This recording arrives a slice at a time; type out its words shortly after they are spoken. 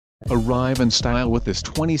Arrive in style with this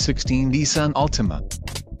 2016 Nissan Altima.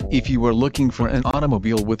 If you are looking for an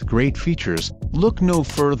automobile with great features, look no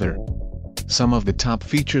further. Some of the top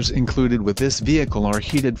features included with this vehicle are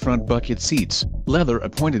heated front bucket seats,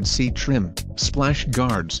 leather-appointed seat trim, splash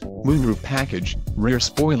guards, moonroof package, rear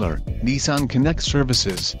spoiler, Nissan Connect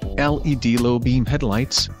services, LED low-beam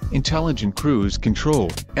headlights, intelligent cruise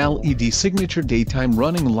control, LED signature daytime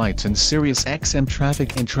running lights and Sirius XM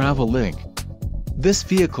traffic and travel link. This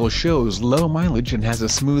vehicle shows low mileage and has a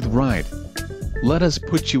smooth ride. Let us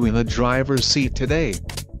put you in the driver's seat today.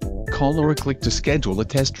 Call or click to schedule a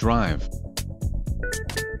test drive.